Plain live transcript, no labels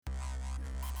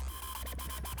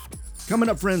Coming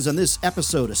up, friends, on this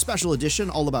episode, a special edition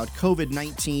all about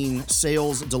COVID-19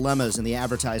 sales dilemmas in the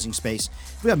advertising space.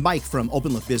 We have Mike from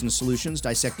Open Look Business Solutions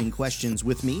dissecting questions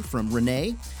with me from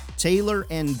Renee, Taylor,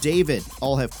 and David.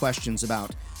 All have questions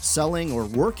about selling or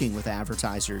working with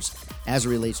advertisers as it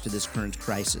relates to this current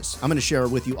crisis. I'm going to share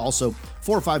with you also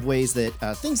 4 or 5 ways that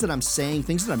things that I'm saying,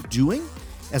 things that I'm doing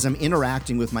as I'm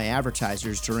interacting with my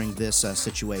advertisers during this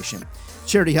situation.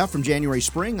 Charity Huff from January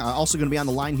Spring, also going to be on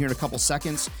the line here in a couple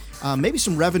seconds. Maybe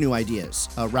some revenue ideas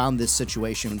around this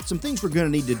situation. Some things we're going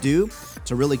to need to do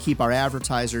to really keep our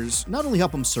advertisers, not only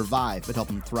help them survive, but help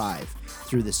them thrive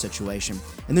through this situation.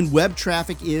 And then web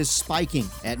traffic is spiking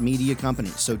at media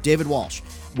companies. So David Walsh,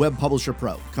 Web Publisher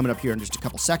Pro, coming up here in just a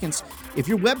couple seconds. If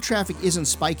your web traffic isn't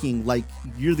spiking, like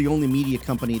you're the only media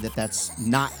company that's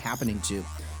not happening to.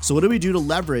 So what do we do to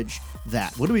leverage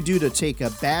that? What do we do to take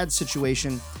a bad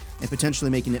situation and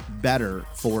potentially making it better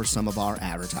for some of our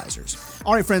advertisers?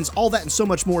 All right, friends, all that and so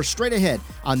much more straight ahead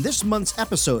on this month's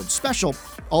episode, special,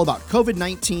 all about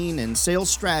COVID-19 and sales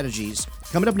strategies,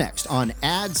 coming up next on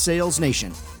Ad Sales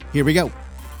Nation. Here we go.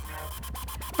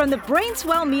 From the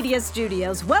Brainswell Media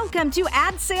Studios, welcome to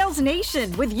Ad Sales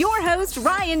Nation with your host,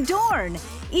 Ryan Dorn.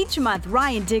 Each month,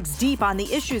 Ryan digs deep on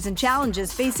the issues and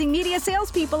challenges facing media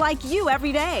salespeople like you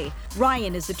every day.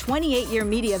 Ryan is a 28-year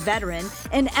media veteran,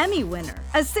 an Emmy winner,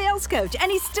 a sales coach, and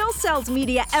he still sells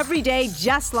media every day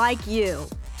just like you.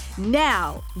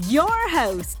 Now, your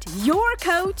host, your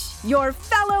coach, your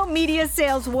fellow media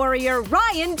sales warrior,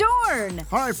 Ryan Dorn.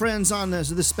 All right, friends, on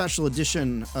this special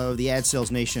edition of the Ad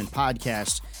Sales Nation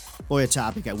podcast, boy, a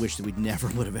topic I wish that we'd never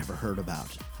would have ever heard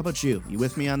about. How about you? You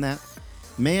with me on that?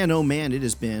 Man, oh man, it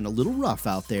has been a little rough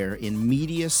out there in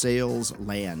media sales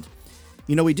land.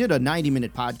 You know, we did a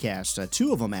 90-minute podcast,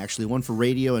 2 of them actually, one for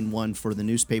radio and one for the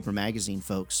newspaper magazine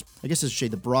folks. I guess I should say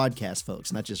the broadcast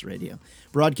folks, not just radio.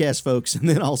 Broadcast folks, and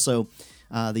then also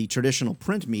the traditional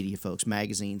print media folks,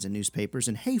 magazines and newspapers.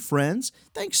 And hey, friends,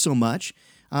 thanks so much.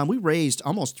 We raised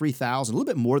almost $3,000, a little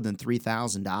bit more than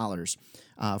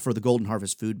 $3,000 for the Golden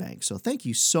Harvest Food Bank. So thank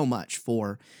you so much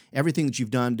for everything that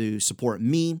you've done to support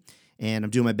me. And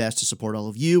I'm doing my best to support all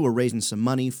of you. We're raising some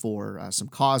money for some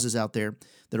causes out there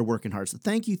that are working hard. So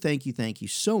thank you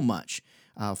so much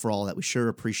for all that. We sure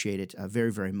appreciate it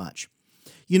very, very much.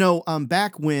 You know,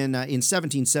 back when in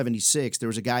 1776, there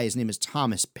was a guy, his name is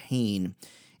Thomas Paine.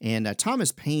 And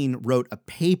Thomas Paine wrote a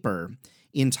paper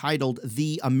entitled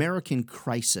The American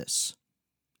Crisis.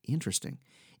 Interesting.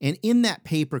 And in that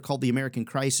paper called The American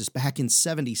Crisis back in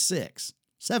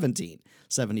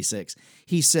 1776,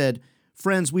 he said,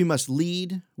 "Friends, we must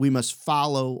lead, we must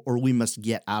follow, or we must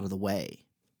get out of the way."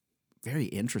 Very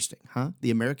interesting, huh? The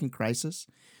American crisis.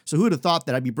 So who would have thought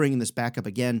that I'd be bringing this back up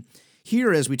again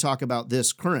here as we talk about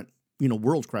this current,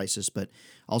 world crisis, but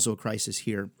also a crisis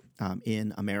here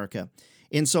in America.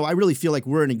 And so I really feel like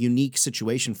we're in a unique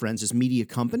situation, friends, as media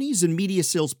companies and media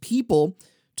sales people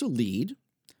to lead,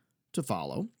 to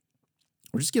follow,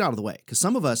 or just get out of the way. Because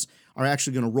some of us are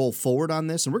actually going to roll forward on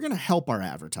this, and we're going to help our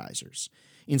advertisers.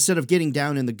 Instead of getting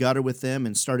down in the gutter with them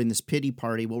and starting this pity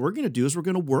party, what we're going to do is we're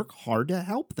going to work hard to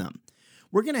help them.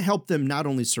 We're going to help them not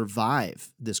only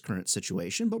survive this current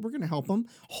situation, but we're going to help them,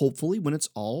 hopefully, when it's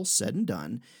all said and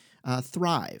done,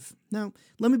 thrive. Now,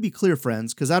 let me be clear,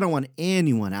 friends, because I don't want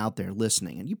anyone out there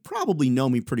listening, and you probably know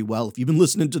me pretty well if you've been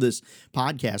listening to this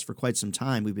podcast for quite some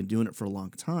time. We've been doing it for a long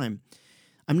time.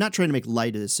 I'm not trying to make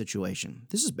light of this situation.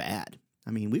 This is bad.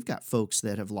 I mean, we've got folks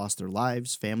that have lost their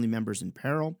lives, family members in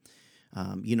peril,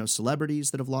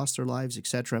 celebrities that have lost their lives,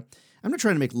 etc. I'm not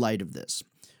trying to make light of this.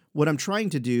 What I'm trying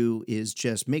to do is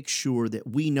just make sure that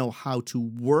we know how to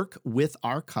work with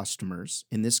our customers,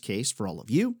 in this case, for all of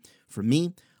you, for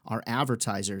me, our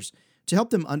advertisers, to help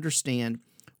them understand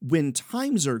when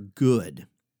times are good,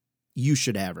 you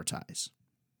should advertise.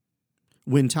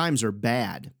 When times are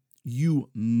bad, you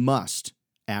must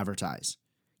advertise.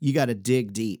 You got to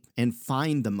dig deep and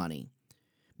find the money,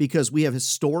 because we have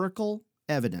historical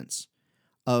evidence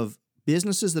of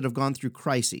businesses that have gone through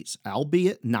crises,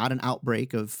 albeit not an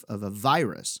outbreak of a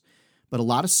virus, but a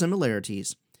lot of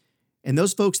similarities. And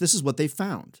those folks, this is what they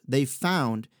found. They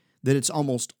found that it's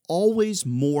almost always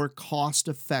more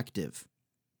cost-effective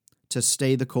to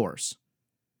stay the course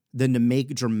than to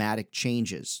make dramatic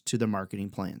changes to their marketing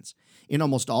plans. In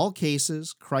almost all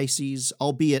cases, crises,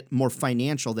 albeit more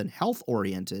financial than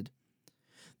health-oriented,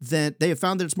 that they have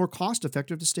found that it's more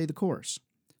cost-effective to stay the course.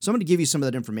 So I'm going to give you some of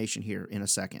that information here in a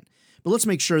second. But let's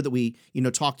make sure that we,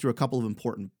 talk through a couple of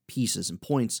important pieces and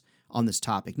points on this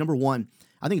topic. Number one,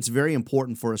 I think it's very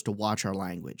important for us to watch our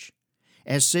language.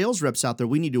 As sales reps out there,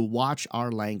 we need to watch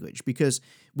our language because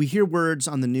we hear words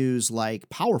on the news like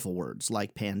powerful words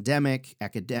like pandemic,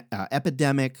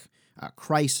 epidemic,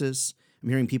 crisis. I'm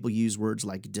hearing people use words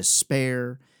like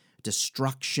despair,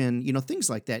 destruction, things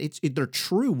like that. They're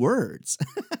true words.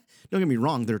 Don't get me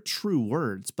wrong, they're true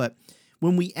words. But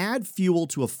when we add fuel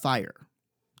to a fire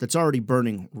that's already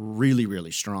burning really,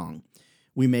 really strong,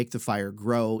 we make the fire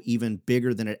grow even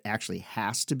bigger than it actually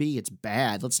has to be. It's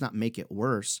bad. Let's not make it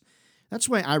worse. That's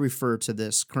why I refer to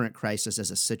this current crisis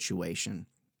as a situation.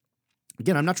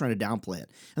 Again, I'm not trying to downplay it.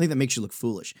 I think that makes you look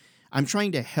foolish. I'm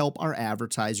trying to help our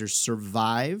advertisers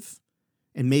survive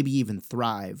and maybe even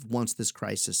thrive once this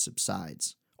crisis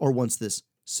subsides or once this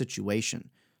situation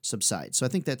subsides. So I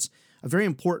think that's a very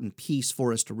important piece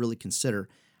for us to really consider.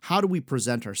 How do we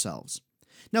present ourselves?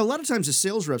 Now, a lot of times as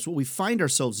sales reps, what we find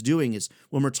ourselves doing is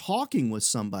when we're talking with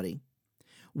somebody,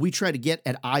 we try to get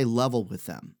at eye level with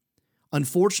them.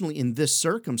 Unfortunately, in this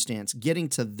circumstance, getting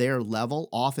to their level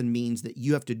often means that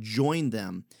you have to join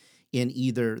them in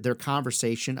either their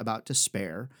conversation about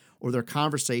despair or their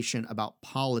conversation about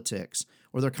politics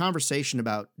or their conversation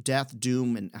about death,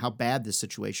 doom, and how bad this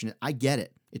situation is. I get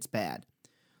it. It's bad.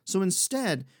 So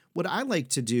instead, what I like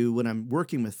to do when I'm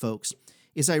working with folks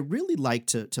is I really like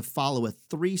to follow a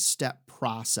 3-step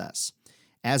process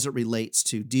as it relates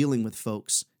to dealing with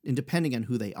folks and depending on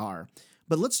who they are.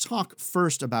 But let's talk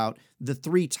first about the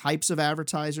 3 types of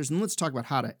advertisers, and let's talk about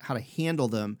how to handle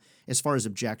them as far as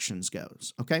objections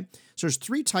goes, okay? So there's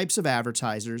 3 types of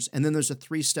advertisers, and then there's a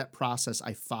 3-step process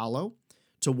I follow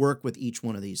to work with each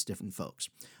one of these different folks.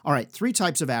 All right, 3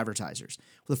 types of advertisers.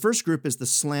 Well, the first group is the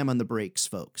slam on the brakes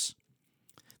folks.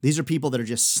 These are people that are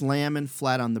just slamming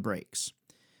flat on the brakes.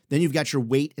 Then you've got your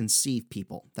wait and see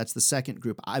people. That's the second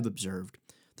group I've observed.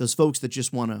 Those folks that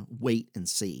just want to wait and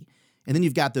see. And then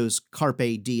you've got those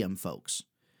carpe diem folks.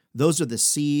 Those are the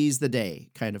seize the day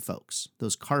kind of folks,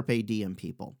 those carpe diem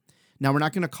people. Now, we're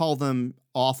not going to call them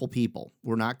awful people.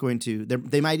 We're not going to,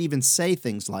 they might even say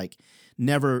things like,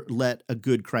 never let a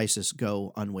good crisis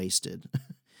go unwasted.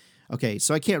 Okay,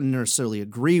 so I can't necessarily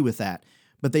agree with that,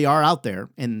 but they are out there,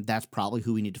 and that's probably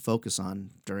who we need to focus on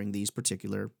during these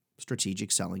particular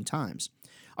strategic selling times.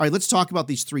 All right, let's talk about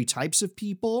these 3 types of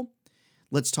people.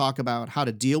 Let's talk about how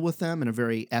to deal with them in a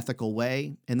very ethical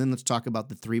way, and then let's talk about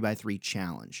the 3x3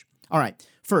 challenge. All right,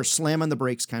 first, slam on the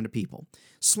brakes kind of people.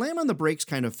 Slam on the brakes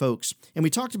kind of folks, and we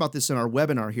talked about this in our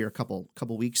webinar here a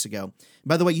couple weeks ago.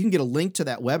 By the way, you can get a link to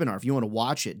that webinar if you want to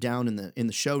watch it down in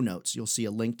the show notes. You'll see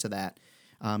a link to that.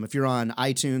 If you're on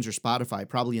iTunes or Spotify,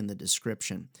 probably in the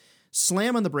description.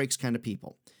 Slam on the brakes kind of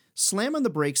people. Slam on the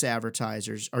brakes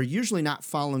advertisers are usually not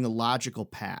following a logical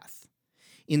path.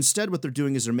 Instead, what they're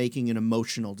doing is they're making an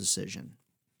emotional decision.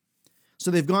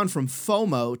 So they've gone from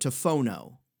FOMO to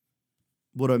FONO.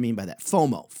 What do I mean by that?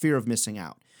 FOMO, fear of missing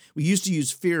out. We used to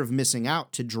use fear of missing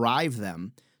out to drive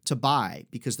them to buy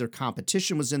because their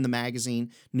competition was in the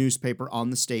magazine, newspaper,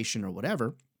 on the station, or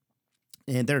whatever,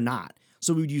 and they're not.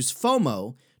 So we would use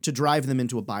FOMO to drive them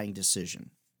into a buying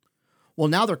decision. Well,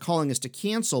 now they're calling us to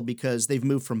cancel because they've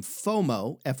moved from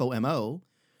FOMO, F-O-M-O,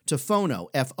 to FONO,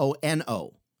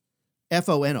 F-O-N-O.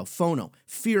 F-O-N-O, FONO,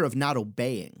 fear of not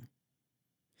obeying.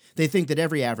 They think that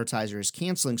every advertiser is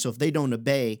canceling, so if they don't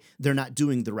obey, they're not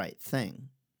doing the right thing.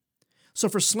 So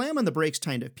for slam on the brakes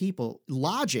kind of people,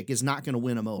 logic is not going to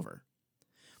win them over.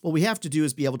 What we have to do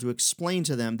is be able to explain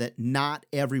to them that not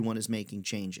everyone is making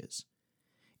changes.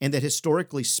 And that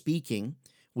historically speaking,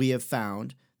 we have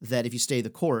found that if you stay the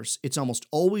course, it's almost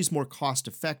always more cost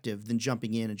effective than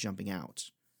jumping in and jumping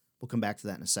out. We'll come back to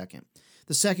that in a second.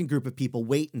 The second group of people,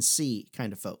 wait and see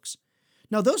kind of folks.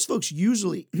 Now, those folks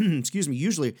usually,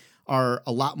 usually are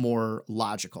a lot more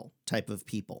logical type of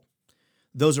people.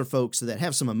 Those are folks that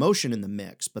have some emotion in the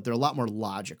mix, but they're a lot more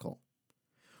logical.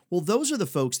 Well, those are the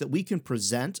folks that we can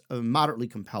present a moderately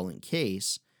compelling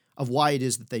case of why it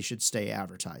is that they should stay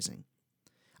advertising.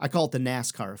 I call it the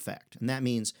NASCAR effect, and that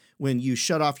means when you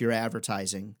shut off your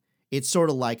advertising, it's sort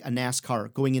of like a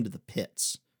NASCAR going into the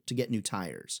pits to get new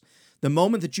tires. The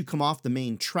moment that you come off the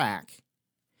main track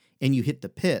and you hit the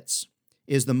pits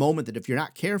is the moment that if you're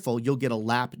not careful, you'll get a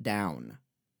lap down.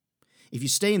 If you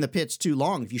stay in the pits too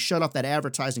long, if you shut off that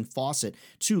advertising faucet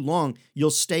too long,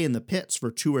 you'll stay in the pits for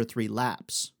 2 or 3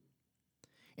 laps.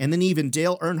 And then even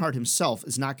Dale Earnhardt himself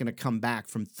is not going to come back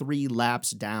from 3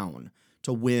 laps down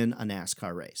to win a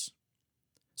NASCAR race.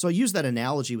 So I use that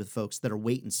analogy with folks that are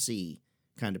wait and see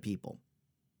kind of people.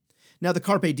 Now, the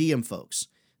carpe diem folks,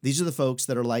 these are the folks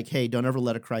that are like, hey, don't ever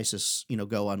let a crisis,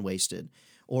 go unwasted,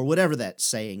 or whatever that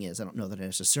saying is. I don't know that I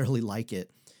necessarily like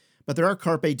it, but there are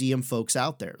carpe diem folks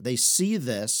out there. They see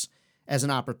this as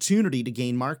an opportunity to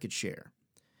gain market share.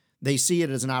 They see it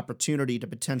as an opportunity to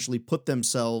potentially put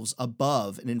themselves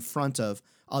above and in front of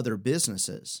other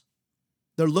businesses.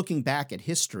 They're looking back at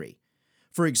history.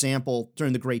 For example,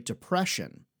 during the Great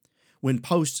Depression, when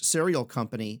Post Cereal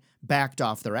Company backed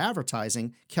off their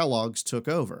advertising, Kellogg's took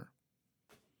over.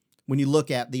 When you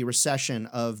look at the recession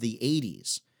of the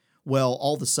 80s, well,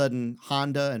 all of a sudden,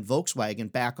 Honda and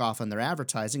Volkswagen back off on their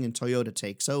advertising and Toyota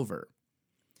takes over.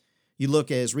 You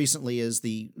look as recently as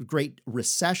the Great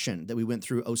Recession that we went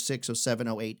through 06, 07,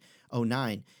 08,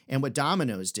 09, and what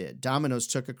Domino's did. Domino's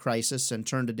took a crisis and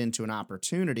turned it into an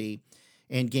opportunity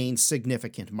and gained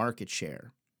significant market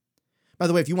share. By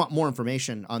the way, if you want more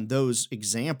information on those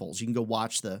examples, you can go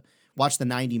watch the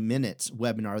 90 minutes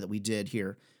webinar that we did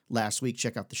here last week.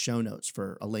 Check out the show notes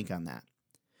for a link on that.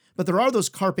 But there are those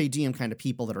carpe diem kind of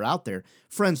people that are out there.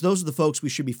 Friends, those are the folks we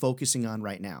should be focusing on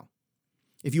right now.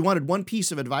 If you wanted one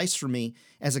piece of advice from me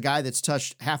as a guy that's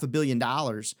touched $500 million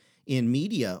in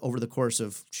media over the course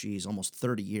of, almost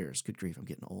 30 years. Good grief, I'm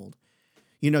getting old.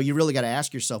 You really got to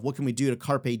ask yourself, what can we do to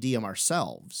carpe diem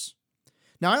ourselves?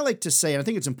 Now, I like to say, and I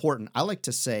think it's important, I like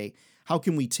to say, how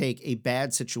can we take a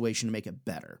bad situation and make it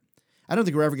better? I don't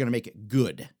think we're ever going to make it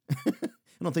good.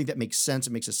 I don't think that makes sense.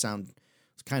 It makes it sound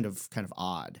kind of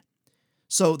odd.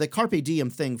 So the carpe diem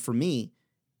thing for me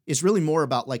is really more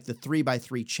about like the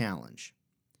 3x3 challenge.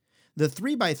 The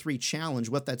 3x3 challenge,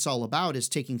 what that's all about is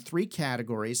taking 3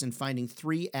 categories and finding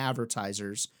 3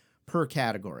 advertisers per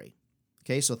category.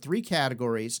 Okay, so 3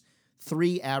 categories,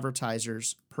 3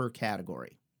 advertisers per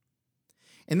category.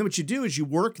 And then what you do is you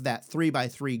work that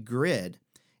 3x3 grid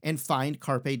and find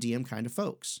carpe diem kind of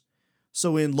folks.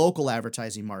 So in local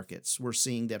advertising markets, we're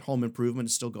seeing that home improvement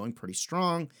is still going pretty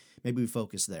strong. Maybe we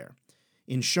focus there.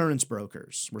 Insurance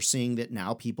brokers, we're seeing that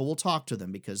now people will talk to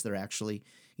them because they're actually,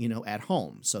 at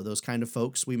home. So those kind of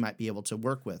folks we might be able to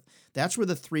work with. That's where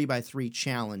the 3x3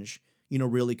 challenge,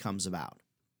 really comes about.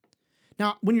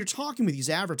 Now, when you're talking with these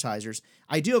advertisers,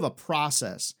 I do have a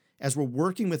process as we're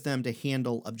working with them to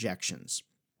handle objections.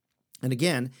 And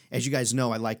again, as you guys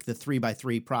know, I like the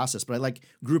 3x3 process, but I like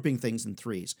grouping things in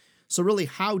threes. So really,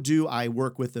 how do I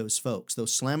work with those folks,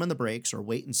 those slam on the brakes or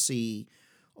wait and see,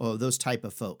 or those type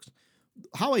of folks?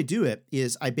 How I do it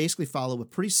is I basically follow a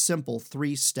pretty simple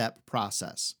 3-step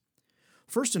process.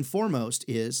 First and foremost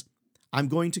is I'm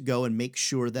going to go and make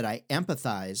sure that I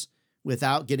empathize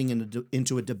without getting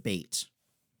into a debate.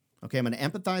 Okay, I'm going to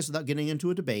empathize without getting into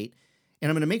a debate, and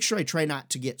I'm going to make sure I try not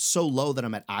to get so low that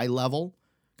I'm at eye level,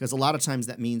 because a lot of times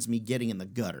that means me getting in the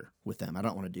gutter with them. I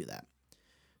don't want to do that.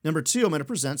 Number 2, I'm going to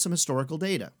present some historical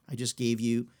data. I just gave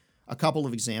you a couple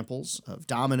of examples of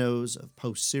Domino's, of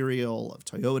Post Cereal, of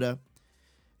Toyota.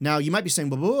 Now, you might be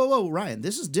saying, whoa, Ryan,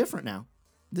 this is different now.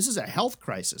 This is a health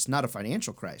crisis, not a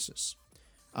financial crisis.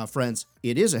 Friends,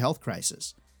 it is a health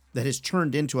crisis that has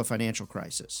turned into a financial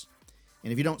crisis.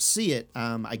 And if you don't see it,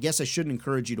 I guess I shouldn't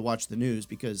encourage you to watch the news,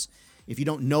 because if you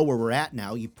don't know where we're at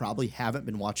now, you probably haven't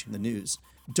been watching the news.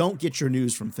 Don't get your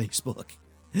news from Facebook.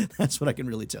 That's what I can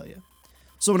really tell you.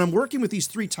 So when I'm working with these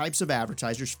 3 types of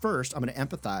advertisers, first, I'm going to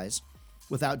empathize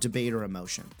without debate or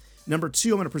emotion. Number 2,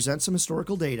 I'm going to present some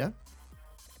historical data.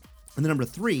 And then number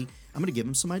 3, I'm going to give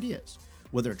them some ideas,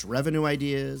 whether it's revenue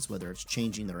ideas, whether it's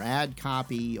changing their ad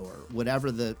copy, or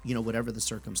whatever the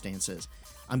circumstance is.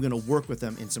 I'm going to work with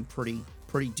them in some pretty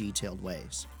detailed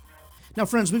ways. Now,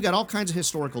 friends, we've got all kinds of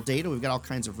historical data. We've got all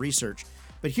kinds of research.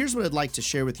 But here's what I'd like to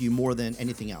share with you more than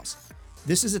anything else.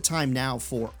 This is a time now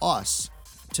for us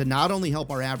to not only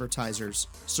help our advertisers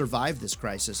survive this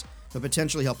crisis, but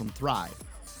potentially help them thrive.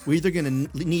 We're either going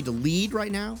to need to lead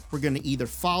right now, we're going to either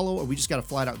follow, or we just got to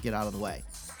flat out get out of the way.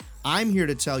 I'm here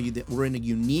to tell you that we're in a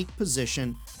unique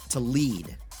position to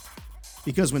lead.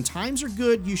 Because when times are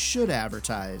good, you should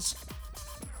advertise.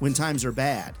 When times are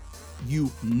bad,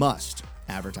 you must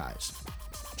advertise.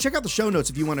 Check out the show notes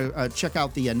if you want to check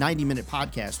out the 90-minute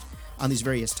podcast on these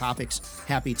various topics.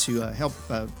 Happy to help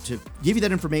to give you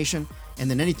that information, and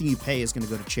then anything you pay is going to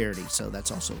go to charity, so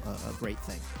that's also a great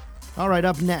thing. All right,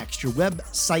 up next, your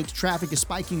website traffic is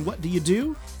spiking. What do you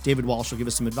do? David Walsh will give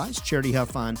us some advice, Charity Have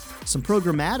Fun, some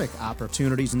programmatic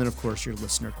opportunities, and then, of course, your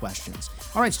listener questions.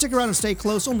 All right, stick around and stay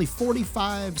close. Only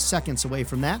 45 seconds away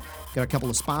from that. Got a couple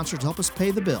of sponsors to help us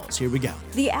pay the bills. Here we go.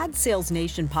 The Ad Sales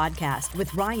Nation podcast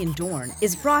with Ryan Dorn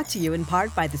is brought to you in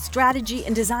part by the strategy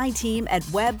and design team at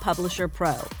Web Publisher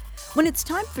Pro. When it's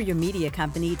time for your media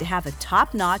company to have a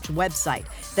top-notch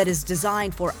website that is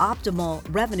designed for optimal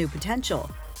revenue potential,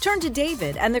 turn to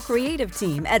David and the creative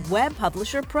team at Web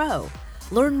Publisher Pro.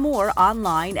 Learn more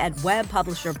online at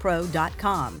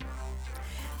webpublisherpro.com.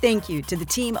 Thank you to the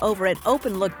team over at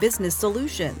OpenLook Business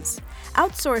Solutions.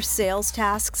 Outsource sales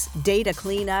tasks, data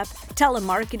cleanup,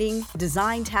 telemarketing,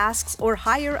 design tasks, or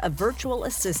hire a virtual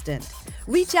assistant.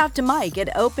 Reach out to Mike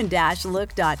at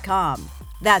open-look.com.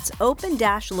 That's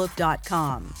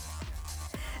open-look.com.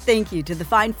 Thank you to the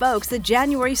fine folks at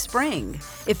January Spring.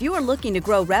 If you are looking to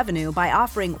grow revenue by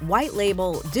offering white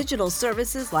label digital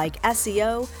services like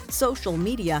SEO, social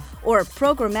media, or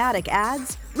programmatic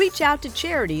ads, reach out to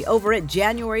Charity over at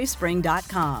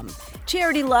JanuarySpring.com.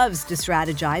 Charity loves to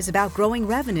strategize about growing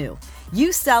revenue.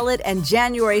 You sell it and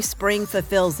January Spring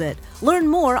fulfills it. Learn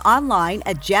more online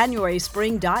at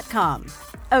JanuarySpring.com.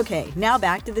 Okay, now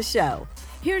back to the show.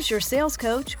 Here's your sales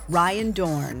coach, Ryan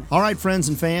Dorn. All right, friends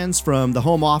and fans, from the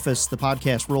home office, the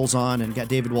podcast rolls on, and got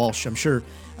David Walsh. I'm sure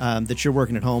that you're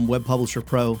working at home, Web Publisher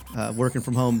Pro, working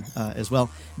from home as well.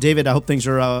 David, I hope things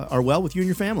are well with you and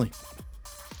your family.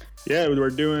 Yeah, we're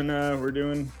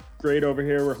doing great over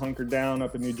here. We're hunkered down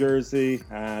up in New Jersey,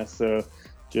 so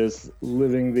just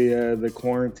living the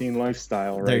quarantine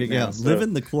lifestyle right now. There you go,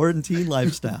 living the quarantine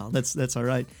lifestyle. That's all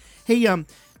right. Hey,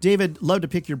 David, love to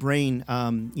pick your brain,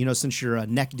 since you're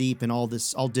neck deep in all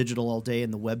this, all digital all day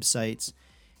in the websites.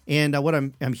 And what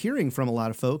I'm hearing from a lot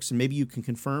of folks, and maybe you can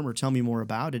confirm or tell me more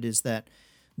about it, is that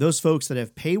those folks that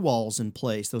have paywalls in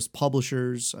place, those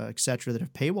publishers, et cetera, that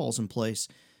have paywalls in place,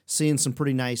 seeing some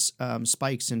pretty nice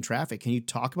spikes in traffic. Can you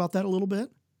talk about that a little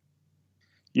bit?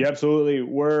 Yeah, absolutely.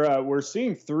 We're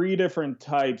seeing three different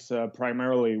types,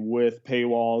 primarily with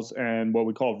paywalls and what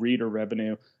we call reader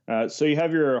revenue. So you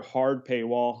have your hard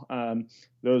paywall.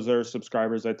 Those are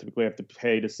subscribers that typically have to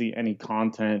pay to see any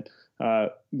content.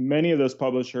 Many of those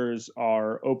publishers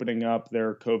are opening up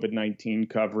their COVID-19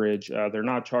 coverage. They're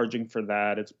not charging for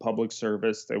that. It's public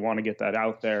service. They want to get that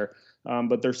out there.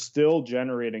 But they're still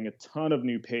generating a ton of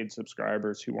new paid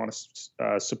subscribers who want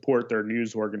to support their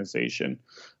news organization.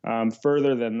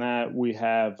 Further than that, we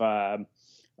have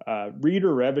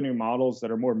reader revenue models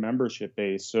that are more membership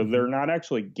based. So they're not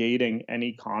actually gating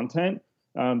any content.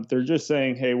 They're just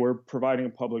saying, hey, we're providing a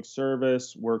public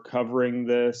service. We're covering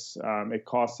this. It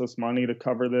costs us money to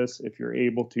cover this. If you're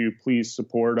able to, please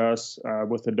support us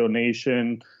with a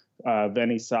donation of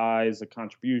any size, a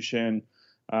contribution.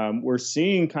 We're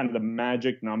seeing kind of the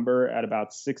magic number at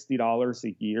about $60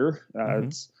 a year.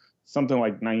 It's something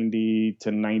like 90 to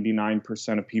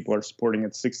 99% of people are supporting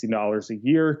at $60 a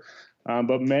year.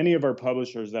 But many of our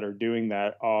publishers that are doing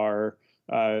that are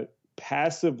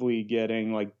passively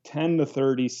getting like 10 to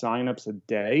 30 signups a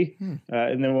day.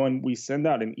 And then when we send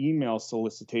out an email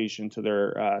solicitation to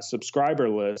their subscriber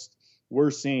list, we're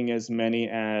seeing as many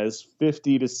as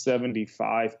 50 to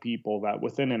 75 people that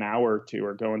within an hour or two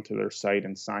are going to their site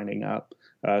and signing up.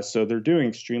 So they're doing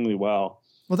extremely well.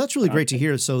 Well, that's really great to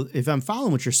hear. So if I'm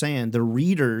following what you're saying, the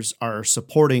readers are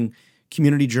supporting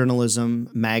community journalism,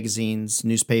 magazines,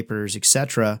 newspapers,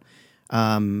 etc.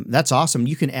 That's awesome.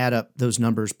 You can add up those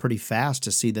numbers pretty fast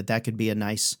to see that could be a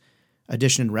nice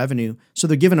addition in revenue. So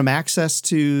they're giving them access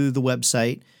to the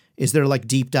website. Is there like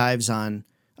deep dives on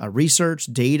research,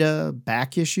 data,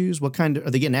 back issues? What kind of,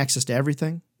 are they getting access to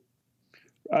everything?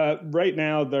 Right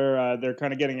now, they're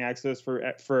kind of getting access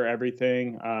for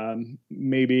everything.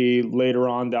 Maybe later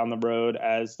on down the road,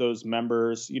 as those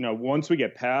members, once we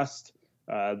get past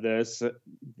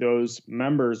those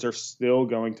members are still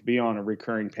going to be on a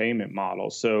recurring payment model.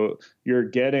 So you're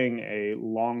getting a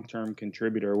long-term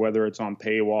contributor, whether it's on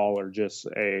paywall or just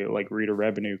a reader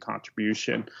revenue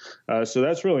contribution. So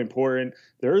that's really important.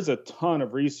 There is a ton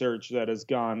of research that has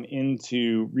gone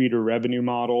into reader revenue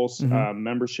models.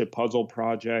 Membership Puzzle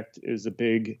Project is a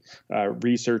big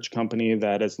research company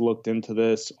that has looked into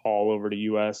this all over the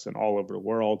U.S. and all over the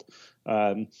world.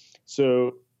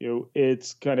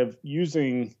 It's kind of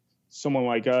using someone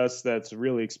like us that's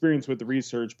really experienced with the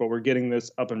research, but we're getting this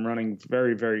up and running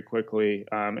very, very quickly.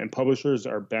 And publishers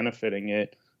are benefiting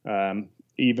it.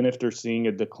 Even if they're seeing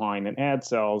a decline in ad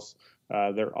sales,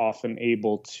 they're often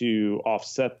able to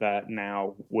offset that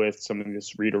now with some of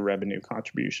this reader revenue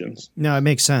contributions. No, it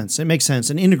makes sense. It makes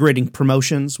sense. And integrating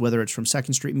promotions, whether it's from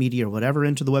Second Street Media or whatever,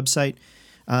 into the website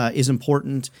is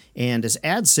important. And as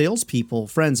ad salespeople,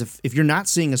 friends, if you're not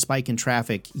seeing a spike in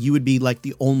traffic, you would be like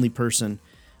the only person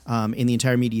in the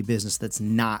entire media business that's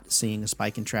not seeing a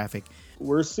spike in traffic.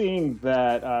 We're seeing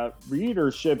that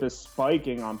readership is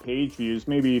spiking on page views,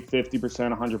 maybe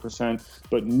 50%, 100%,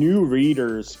 but new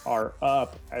readers are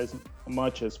up as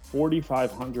much as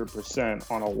 4,500%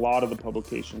 on a lot of the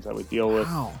publications that we deal with.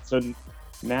 Wow. So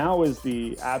now is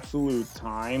the absolute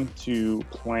time to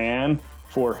plan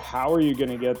for how are you going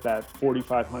to get that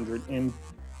 4,500%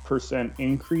 5%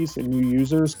 increase in new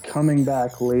users coming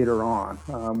back later on.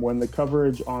 When the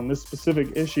coverage on this specific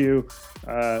issue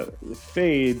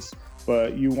fades,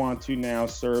 but you want to now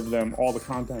serve them all the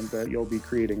content that you'll be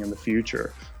creating in the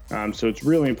future. So it's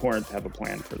really important to have a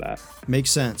plan for that.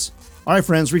 Makes sense. All right,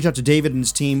 friends, reach out to David and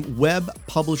his team,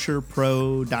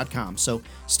 webpublisherpro.com. So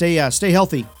stay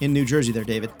healthy in New Jersey there,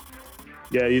 David.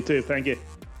 Yeah, you too. Thank you.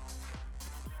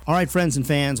 All right, friends and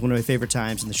fans, one of my favorite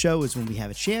times in the show is when we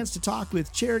have a chance to talk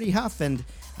with Charity Huff, and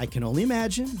I can only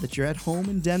imagine that you're at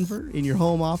home in Denver in your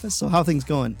home office. So how are things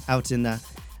going out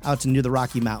near the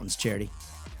Rocky Mountains, Charity?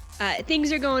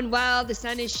 Things are going well. The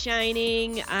sun is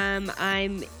shining.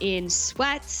 I'm in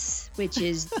sweats, which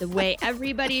is the way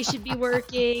everybody should be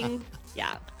working.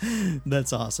 Yeah.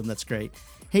 That's awesome. That's great.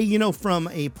 Hey, from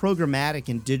a programmatic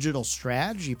and digital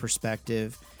strategy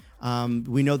perspective,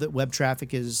 we know that web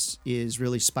traffic is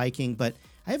really spiking, but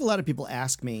I have a lot of people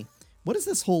ask me, what is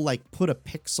this whole put a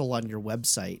pixel on your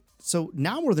website? So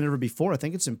now more than ever before, I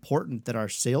think it's important that our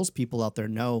salespeople out there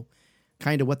know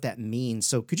kind of what that means.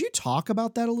 So could you talk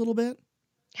about that a little bit?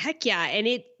 Heck yeah. And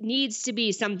it needs to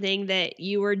be something that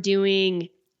you are doing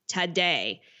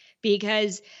today,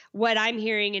 because what I'm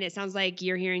hearing, and it sounds like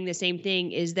you're hearing the same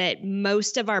thing, is that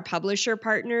most of our publisher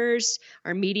partners,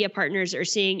 our media partners, are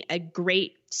seeing a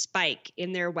great spike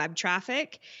in their web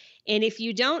traffic. And if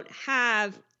you don't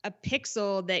have a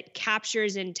pixel that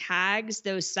captures and tags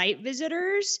those site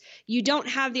visitors, you don't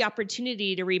have the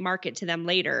opportunity to remarket to them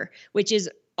later, which is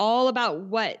all about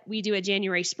what we do at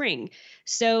January Spring.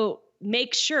 So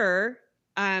make sure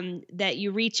that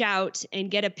you reach out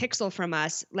and get a pixel from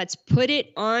us. Let's put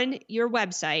it on your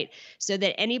website so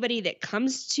that anybody that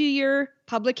comes to your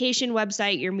publication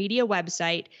website, your media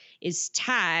website, is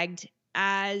tagged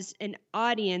as an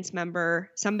audience member,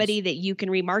 somebody that you can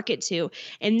remarket to.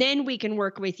 And then we can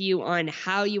work with you on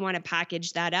how you want to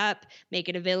package that up, make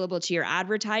it available to your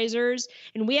advertisers.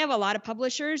 And we have a lot of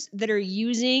publishers that are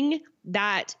using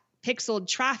that pixeled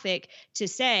traffic to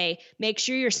say, make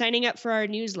sure you're signing up for our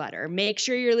newsletter, make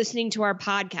sure you're listening to our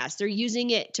podcast. They're using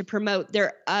it to promote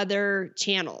their other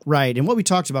channel. Right. And what we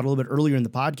talked about a little bit earlier in the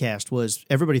podcast was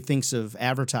everybody thinks of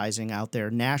advertising out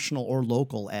there, national or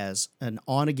local, as an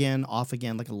on again, off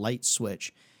again, like a light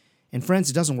switch. And friends,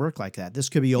 it doesn't work like that. This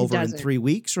could be over in 3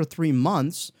 weeks or 3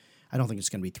 months. I don't think it's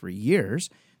going to be 3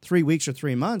 years. 3 weeks or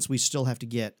 3 months, we still have to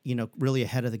get, really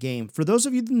ahead of the game. For those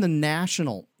of you in the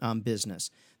national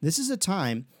business, this is a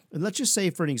time, let's just say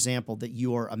for an example, that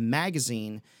you are a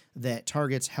magazine that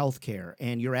targets healthcare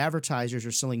and your advertisers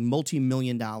are selling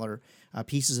multi-million-dollar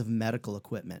pieces of medical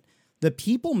equipment. The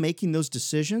people making those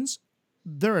decisions,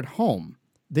 they're at home.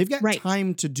 They've got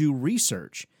time to do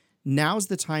research. Now's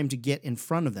the time to get in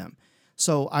front of them.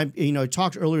 So I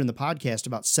talked earlier in the podcast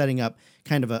about setting up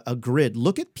kind of a grid.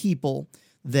 Look at people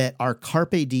that are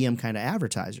carpe diem kind of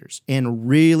advertisers and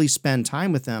really spend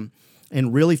time with them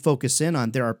and really focus in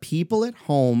on, there are people at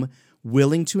home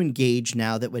willing to engage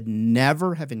now that would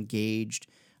never have engaged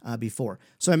before.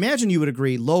 So I imagine you would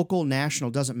agree, local, national,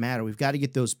 doesn't matter. We've got to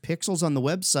get those pixels on the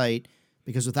website,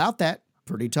 because without that,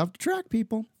 pretty tough to track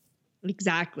people.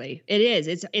 Exactly. It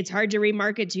is. It's hard to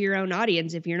remarket to your own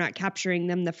audience if you're not capturing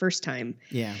them the first time.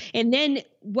 Yeah. And then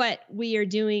what we are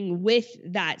doing with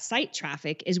that site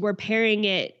traffic is we're pairing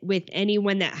it with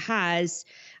anyone that has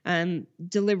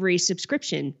delivery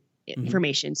subscription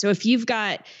information. So if you've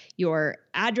got your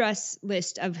address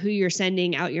list of who you're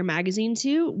sending out your magazine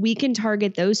to, we can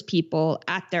target those people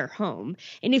at their home.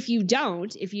 And if you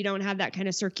don't have that kind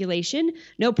of circulation,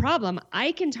 no problem.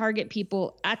 I can target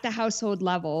people at the household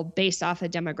level based off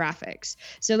of demographics.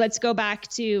 So let's go back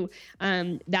to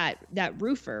that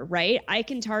roofer, right? I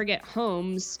can target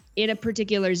homes in a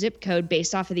particular zip code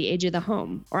based off of the age of the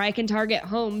home, or I can target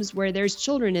homes where there's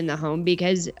children in the home,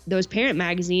 because those parent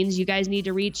magazines, you guys need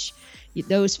to reach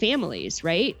those families,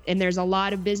 right? And there's a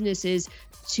lot of businesses,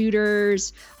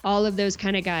 tutors, all of those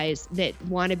kind of guys that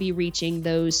want to be reaching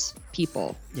those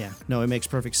people. Yeah, no, it makes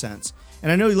perfect sense.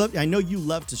 And I know you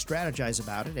love to strategize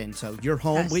about it. And so you're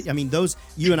home. Yes.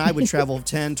 You and I would travel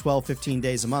 10, 12, 15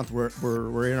 days a month.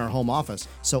 We're in our home office.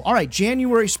 So, all right,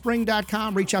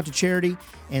 JanuarySpring.com, reach out to Charity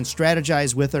and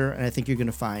strategize with her. And I think you're going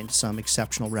to find some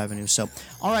exceptional revenue. So,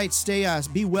 all right,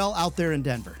 be well out there in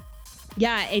Denver.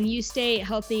 Yeah, and you stay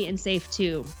healthy and safe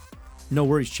too. No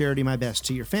worries, Charity. My best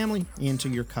to your family and to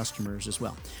your customers as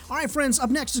well. All right, friends, up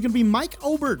next is going to be Mike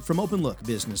Obert from Open Look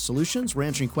Business Solutions. We're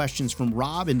answering questions from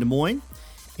Rob in Des Moines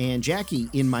and Jackie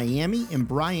in Miami and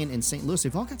Brian in St. Louis.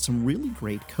 They've all got some really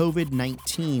great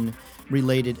COVID-19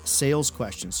 related sales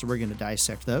questions, so we're going to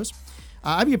dissect those.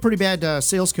 I'd be a pretty bad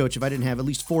sales coach if I didn't have at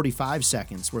least 45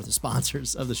 seconds worth of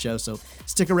sponsors of the show. So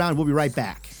stick around. We'll be right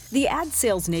back. The Ad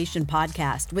Sales Nation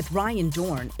podcast with Ryan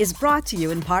Dorn is brought to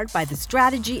you in part by the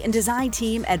strategy and design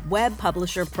team at Web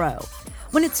Publisher Pro.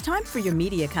 When it's time for your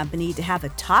media company to have a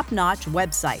top-notch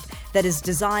website that is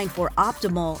designed for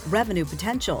optimal revenue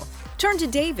potential, turn to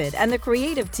David and the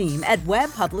creative team at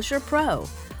Web Publisher Pro.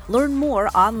 Learn more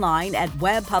online at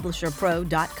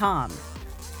webpublisherpro.com.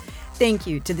 Thank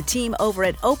you to the team over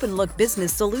at OpenLook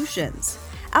Business Solutions.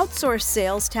 Outsource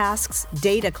sales tasks,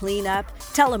 data cleanup,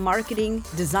 telemarketing,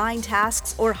 design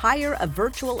tasks, or hire a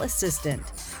virtual assistant.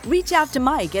 Reach out to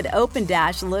Mike at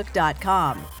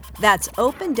open-look.com. That's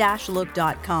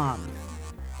open-look.com.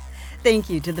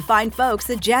 Thank you to the fine folks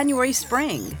at January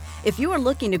Spring. If you are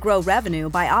looking to grow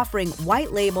revenue by offering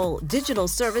white label digital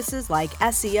services like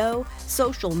SEO,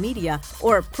 social media,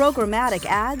 or programmatic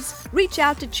ads, reach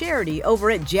out to Charity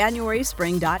over at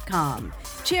JanuarySpring.com.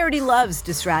 Charity loves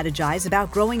to strategize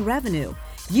about growing revenue.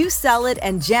 You sell it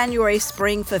and January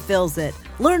Spring fulfills it.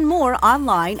 Learn more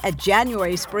online at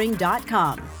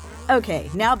JanuarySpring.com.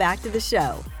 Okay, now back to the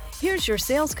show. Here's your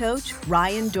sales coach,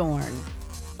 Ryan Dorn.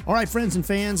 All right, friends and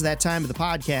fans, that time of the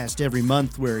podcast every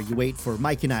month where you wait for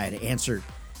Mike and I to answer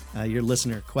your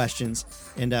listener questions.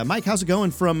 And Mike, how's it going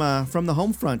from the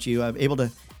home front? You able to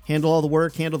handle all the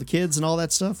work, handle the kids and all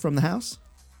that stuff from the house?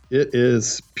 It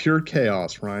is pure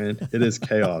chaos, Ryan. It is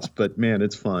chaos, but man,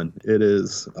 it's fun. It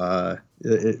is.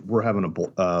 We're having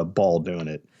a ball doing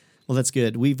it. Well, that's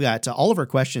good. We've got all of our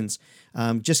questions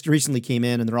just recently came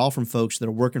in, and they're all from folks that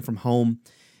are working from home.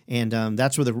 And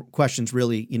that's where the questions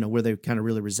really, where they kind of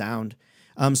really resound.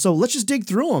 So let's just dig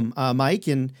through them, Mike,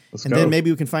 and then maybe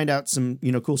we can find out some,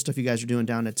 cool stuff you guys are doing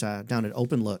down at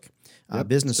OpenLook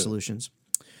Business Solutions.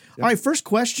 Yep. All right, first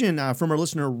question from our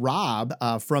listener, Rob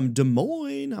from Des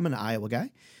Moines. I'm an Iowa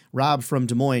guy. Rob from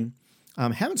Des Moines.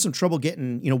 Having some trouble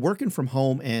getting, working from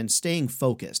home and staying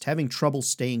focused, having trouble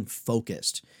staying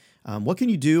focused. What can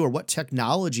you do or what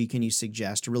technology can you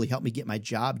suggest to really help me get my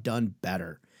job done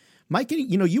better? Mike,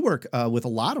 you work with a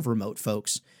lot of remote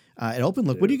folks at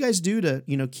OpenLook. Yeah. What do you guys do to,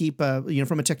 keep,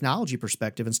 from a technology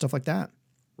perspective and stuff like that?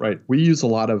 Right. We use a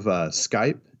lot of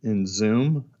Skype and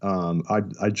Zoom.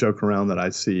 I joke around that I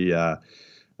see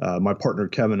my partner,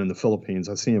 Kevin, in the Philippines.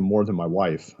 I see him more than my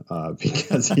wife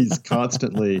because he's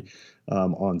constantly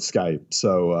on Skype.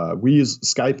 So we use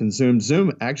Skype and Zoom.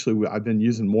 Zoom, actually, I've been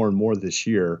using more and more this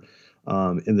year.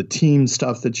 In the team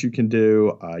stuff that you can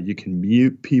do, you can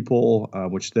mute people,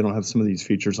 which they don't have some of these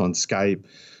features on Skype.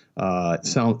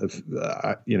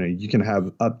 You can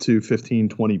have up to 15,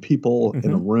 20 people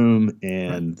in a room,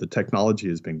 and the technology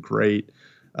has been great.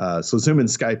 So Zoom and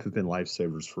Skype have been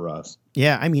lifesavers for us.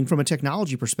 Yeah, I mean, from a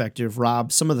technology perspective,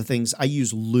 Rob, some of the things I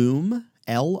use Loom,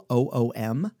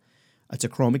 Loom. It's a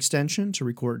Chrome extension to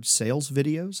record sales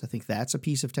videos. I think that's a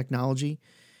piece of technology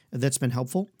that's been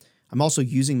helpful. I'm also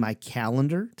using my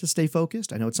calendar to stay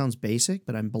focused. I know it sounds basic,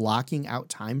 but I'm blocking out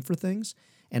time for things,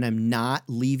 and I'm not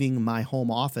leaving my home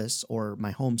office or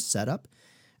my home setup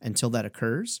until that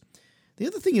occurs. The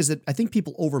other thing is that I think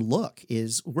people overlook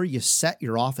is where you set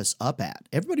your office up at.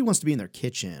 Everybody wants to be in their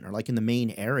kitchen or like in the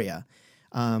main area.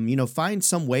 Find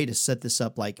some way to set this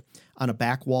up like on a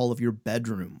back wall of your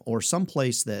bedroom or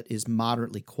someplace that is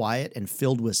moderately quiet and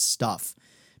filled with stuff.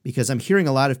 Because I'm hearing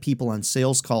a lot of people on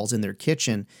sales calls in their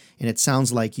kitchen, and it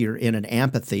sounds like you're in an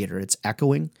amphitheater. It's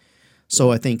echoing.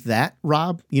 So I think that,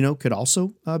 Rob, could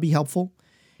also be helpful.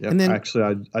 Yeah, and then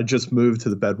actually, I just moved to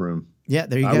the bedroom. Yeah,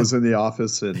 there you go. I was in the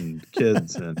office and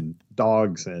kids and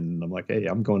dogs, and I'm like, hey,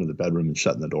 I'm going to the bedroom and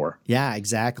shutting the door. Yeah,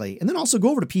 exactly. And then also go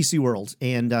over to PC World,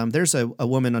 and there's a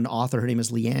woman, an author. Her name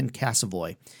is Leanne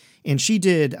Casavoy, and she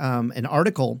did an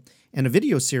article and a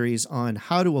video series on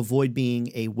how to avoid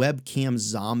being a webcam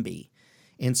zombie.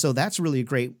 And so that's really a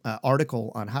great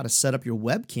article on how to set up your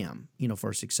webcam,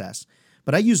 for success.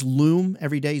 But I use Loom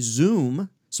every day. Zoom,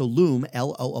 so Loom,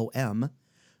 Loom.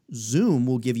 Zoom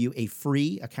will give you a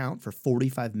free account for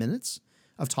 45 minutes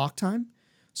of talk time.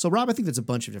 So, Rob, I think that's a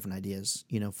bunch of different ideas,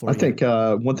 for you. I think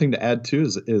one thing to add, too,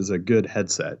 is a good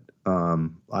headset.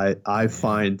 I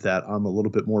find that I'm a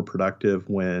little bit more productive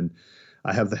when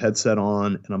I have the headset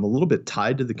on and I'm a little bit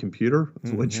tied to the computer,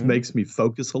 which makes me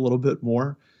focus a little bit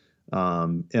more.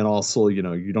 And also,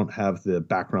 you don't have the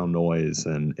background noise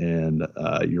and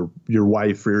your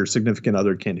wife or your significant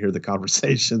other can't hear the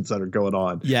conversations that are going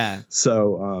on. Yeah.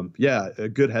 So, a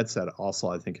good headset also,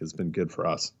 I think, has been good for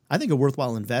us. I think a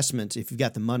worthwhile investment, if you've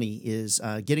got the money, is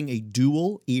getting a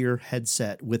dual ear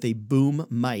headset with a boom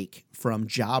mic from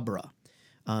Jabra,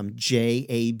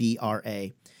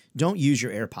 Jabra. Don't use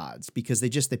your AirPods because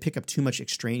they pick up too much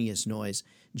extraneous noise.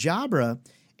 Jabra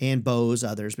and Bose,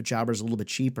 others, but Jabra's a little bit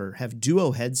cheaper, have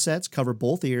duo headsets, cover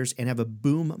both ears, and have a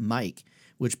boom mic,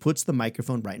 which puts the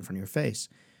microphone right in front of your face.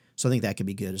 So I think that could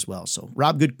be good as well. So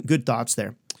Rob, good thoughts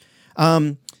there.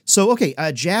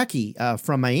 Jackie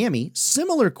from Miami,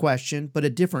 similar question, but a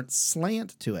different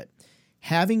slant to it.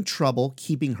 Having trouble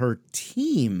keeping her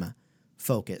team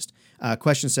focused.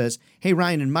 Question says, hey,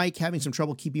 Ryan and Mike, having some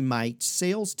trouble keeping my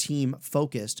sales team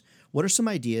focused. What are some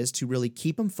ideas to really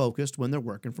keep them focused when they're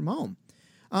working from home?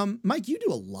 Mike, you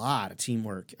do a lot of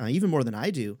teamwork, even more than I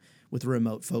do with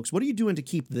remote folks. What are you doing to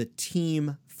keep the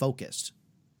team focused?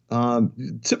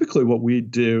 Typically what we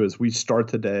do is we start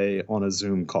the day on a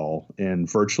Zoom call, and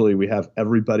virtually we have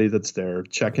everybody that's there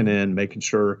checking in, making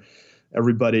sure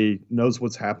everybody knows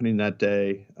what's happening that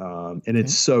day. And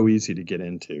it's so easy to get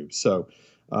into. So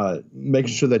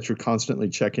making sure that you're constantly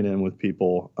checking in with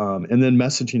people, and then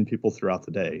messaging people throughout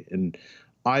the day. And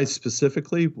I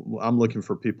specifically, I'm looking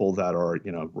for people that are,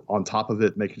 on top of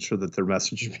it, making sure that they're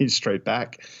messaging me straight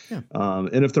back. Yeah.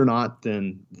 And if they're not,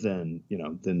 then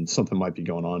something might be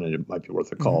going on and it might be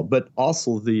worth a call. Mm-hmm. But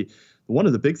also one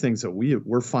of the big things that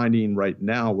we're finding right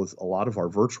now with a lot of our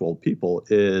virtual people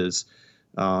is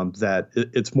that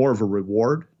it's more of a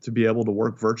reward to be able to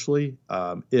work virtually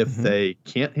if they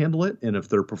can't handle it, and if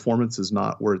their performance is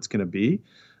not where it's going to be.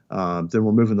 Then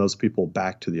we're moving those people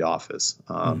back to the office.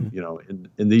 In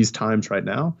these times right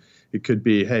now, it could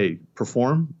be, hey,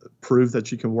 prove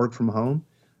that you can work from home.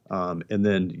 And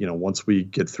then, once we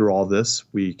get through all this,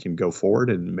 we can go forward,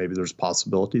 and maybe there's a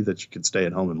possibility that you could stay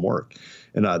at home and work.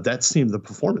 And the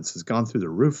performance has gone through the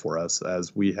roof for us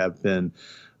as we have been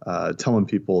telling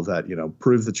people that,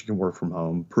 prove that you can work from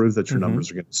home, prove that your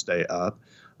numbers are going to stay up.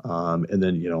 And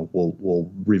then,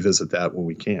 we'll revisit that when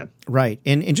we can. Right.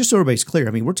 And just so everybody's clear,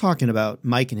 I mean, we're talking about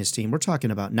Mike and his team. We're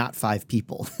talking about not 5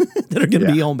 people that are going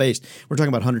to be home-based. We're talking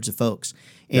about hundreds of folks.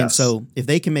 And so if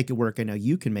they can make it work, I know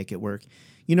you can make it work.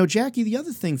 Jackie, the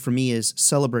other thing for me is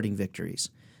celebrating victories.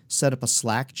 Set up a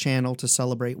Slack channel to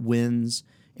celebrate wins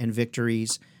and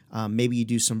victories. Maybe you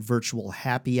do some virtual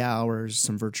happy hours,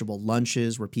 some virtual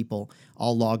lunches where people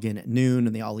all log in at noon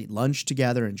and they all eat lunch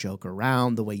together and joke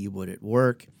around the way you would at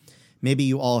work. Maybe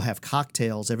you all have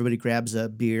cocktails. Everybody grabs a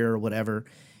beer or whatever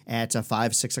at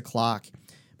 5, 6 o'clock.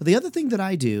 But the other thing that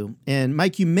I do, and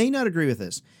Mike, you may not agree with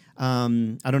this. I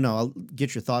don't know. I'll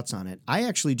get your thoughts on it. I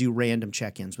actually do random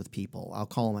check-ins with people. I'll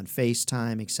call them on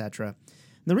FaceTime, etc. And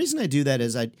the reason I do that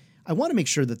is I want to make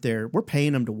sure that we're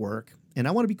paying them to work, and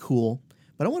I want to be cool.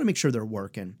 But I want to make sure they're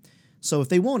working. So if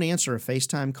they won't answer a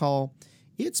FaceTime call,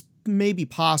 it's maybe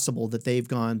possible that they've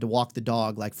gone to walk the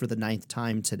dog like for the 9th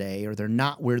time today, or they're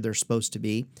not where they're supposed to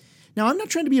be. Now, I'm not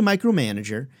trying to be a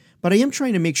micromanager, but I am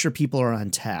trying to make sure people are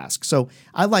on task. So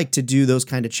I like to do those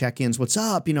kind of check-ins. What's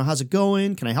up? How's it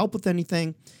going? Can I help with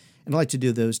anything? And I like to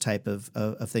do those type of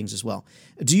things as well.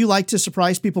 Do you like to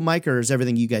surprise people, Mike, or is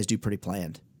everything you guys do pretty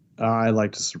planned? I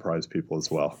like to surprise people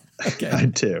as well. Okay. I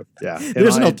do. Yeah.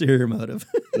 There's an ulterior motive.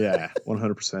 Yeah,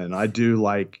 100%. I do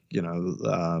like,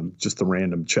 just the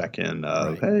random check-in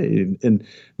of, hey, and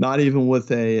not even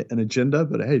with an agenda,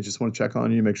 but hey, just want to check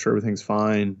on you, make sure everything's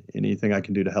fine, anything I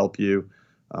can do to help you.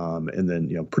 And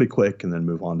then, pretty quick, and then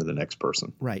move on to the next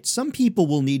person. Right. Some people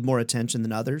will need more attention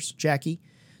than others, Jackie.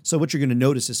 So what you're going to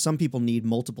notice is some people need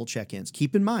multiple check-ins.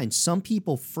 Keep in mind, some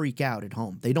people freak out at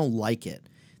home. They don't like it.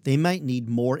 They might need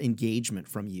more engagement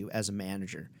from you as a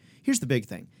manager. Here's the big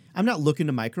thing. I'm not looking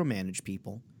to micromanage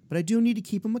people, but I do need to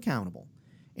keep them accountable.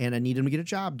 And I need them to get a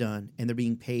job done, and they're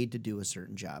being paid to do a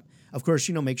certain job. Of course,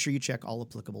 make sure you check all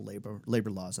applicable labor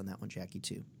laws on that one, Jackie,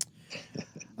 too.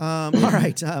 All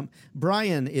right.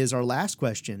 Brian is our last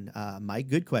question. Mike,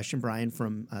 good question. Brian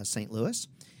from St. Louis.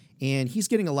 And he's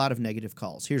getting a lot of negative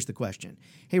calls. Here's the question.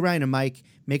 Hey, Ryan and Mike,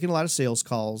 making a lot of sales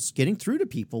calls, getting through to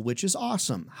people, which is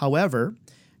awesome. However,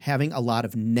 having a lot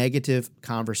of negative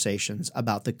conversations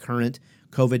about the current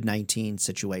COVID-19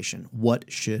 situation.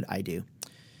 What should I do?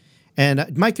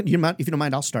 And Mike, if you don't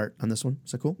mind, I'll start on this one.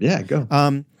 Is that cool? Yeah,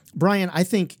 go. Brian, I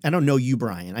don't know you,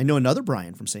 Brian. I know another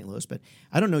Brian from St. Louis, but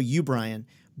I don't know you, Brian.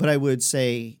 But I would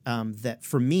say that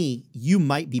for me, you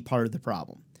might be part of the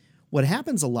problem. What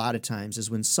happens a lot of times is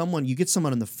when you get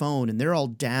someone on the phone and they're all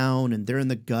down and they're in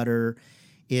the gutter,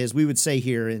 is we would say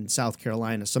here in South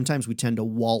Carolina, sometimes we tend to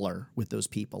waller with those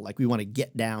people. Like we want to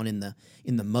get down in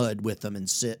the mud with them and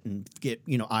sit and get,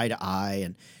 eye to eye.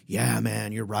 And yeah,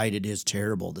 man, you're right. It is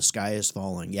terrible. The sky is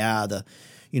falling. Yeah. The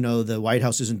White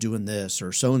House isn't doing this,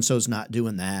 or so-and-so's not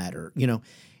doing that, or,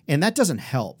 and that doesn't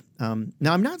help.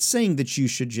 Now I'm not saying that you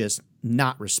should just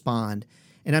not respond,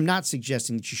 and I'm not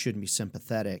suggesting that you shouldn't be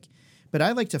sympathetic, but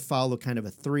I like to follow kind of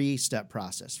a 3-step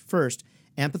process. First,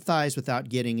 Empathize without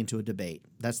getting into a debate.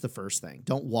 That's the first thing.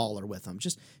 Don't waller with them.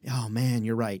 Just, oh man,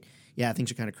 you're right. Yeah,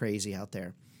 things are kind of crazy out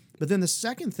there. But then the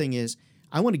second thing is,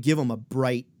 I want to give them a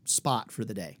bright spot for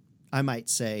the day. I might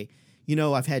say,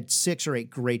 I've had 6 or 8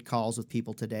 great calls with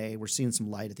people today. We're seeing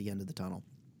some light at the end of the tunnel.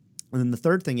 And then the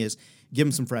third thing is, give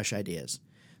them some fresh ideas.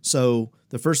 So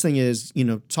the first thing is,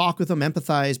 talk with them,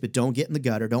 empathize, but don't get in the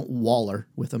gutter. Don't waller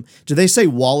with them. Do they say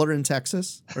waller in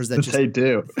Texas? Or is that just... They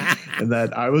do. And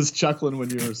that I was chuckling when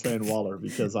you were saying waller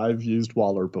because I've used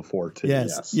waller before too.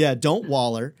 Yes. Yeah, don't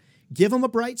waller. Give them a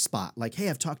bright spot. Like, hey,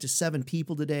 I've talked to 7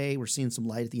 people today. We're seeing some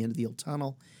light at the end of the old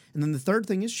tunnel. And then the third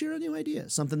thing is share a new idea,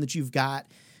 something that you've got,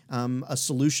 a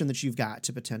solution that you've got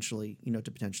to potentially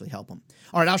help them.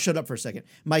 All right, I'll shut up for a second.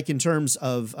 Mike, in terms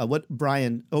of what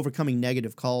Brian, overcoming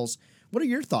negative calls, what are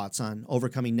your thoughts on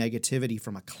overcoming negativity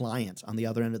from a client on the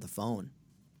other end of the phone?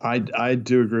 I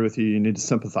do agree with you. You need to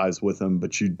sympathize with them,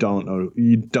 but you don't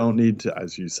need to,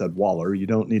 as you said, waller. You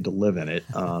don't need to live in it.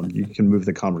 You can move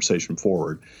the conversation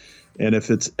forward. And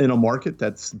if it's in a market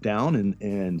that's down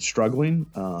and struggling,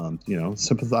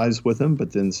 sympathize with them,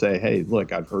 but then say, hey,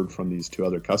 look, I've heard from these 2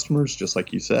 other customers, just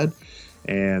like you said,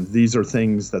 and these are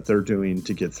things that they're doing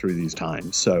to get through these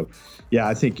times. So, yeah,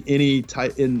 I think any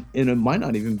type, and it might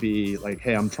not even be like,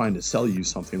 hey, I'm trying to sell you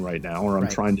something right now, or I'm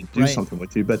trying to do something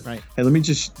with you, but hey, let me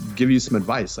just give you some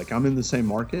advice. Like, I'm in the same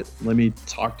market. Let me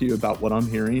talk to you about what I'm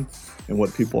hearing and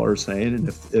what people are saying. And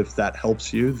if that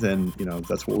helps you, then,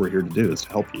 that's what we're here to do, is to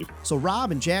help you. So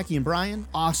Rob and Jackie and Brian,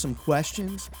 awesome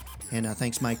questions. And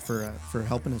thanks, Mike, for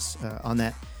helping us on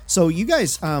that. So you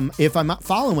guys, if I'm not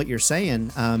following what you're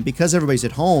saying, because everybody's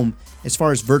at home, as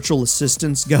far as virtual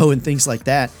assistants go and things like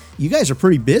that, you guys are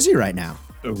pretty busy right now.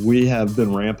 We have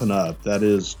been ramping up. That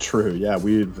is true. Yeah,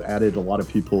 we've added a lot of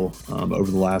people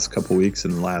over the last couple of weeks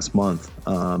and the last month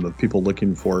of people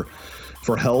looking for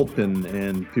help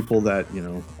and people that,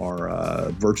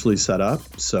 are virtually set up.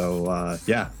 So,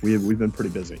 we've been pretty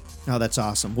busy. Oh, that's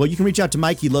awesome. Well, you can reach out to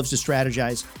Mike. He loves to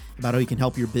strategize about how he can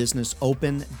help your business.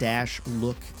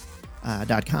 open-look.com.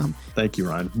 Thank you,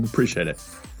 Ryan. Appreciate it.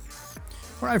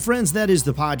 All right, friends, that is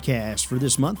the podcast for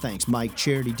this month. Thanks, Mike,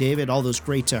 Charity, David, all those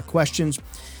great questions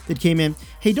that came in.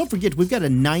 Hey, don't forget, we've got a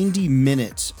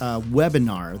 90-minute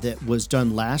webinar that was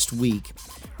done last week.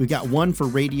 We've got one for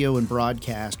radio and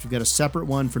broadcast. We've got a separate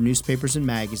one for newspapers and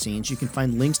magazines. You can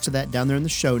find links to that down there in the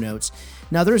show notes.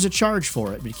 Now, there is a charge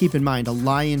for it, but keep in mind, a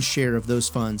lion's share of those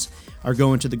funds are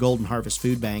going to the Golden Harvest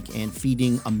Food Bank and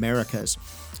Feeding Americas.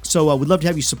 So we'd love to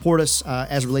have you support us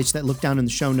as it relates to that. Look down in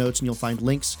the show notes and you'll find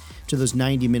links to those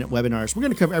 90-minute webinars. We're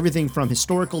going to cover everything from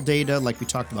historical data, like we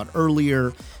talked about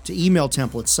earlier, to email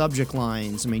templates, subject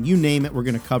lines. I mean, you name it, we're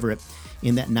going to cover it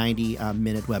in that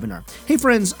 90-minute webinar. Hey,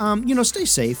 friends, stay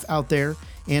safe out there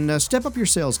and step up your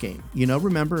sales game.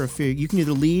 Remember, if you can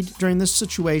either lead during this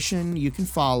situation, you can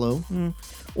follow,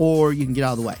 or you can get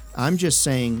out of the way. I'm just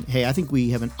saying, hey, I think we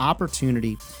have an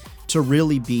opportunity to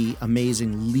really be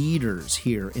amazing leaders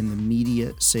here in the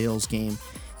media sales game.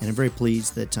 And I'm very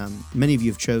pleased that many of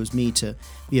you have chose me to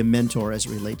be a mentor as it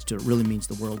relates to it. It really means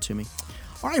the world to me.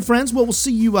 All right, friends. Well, we'll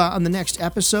see you on the next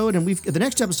episode. And the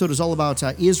next episode is all about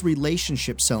is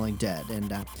relationship selling dead?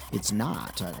 And it's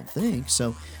not, I don't think.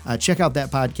 So check out that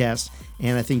podcast,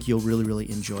 and I think you'll really, really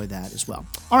enjoy that as well.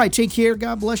 All right, take care.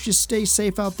 God bless you. Stay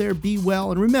safe out there. Be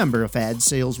well. And remember, if ad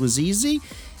sales was easy,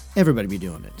 everybody be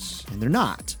doing it, and they're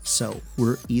not. So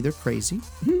we're either crazy,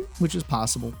 which is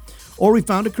possible, or we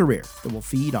found a career that will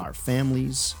feed our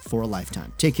families for a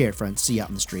lifetime. Take care, friends. See you out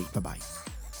in the street. Bye-bye.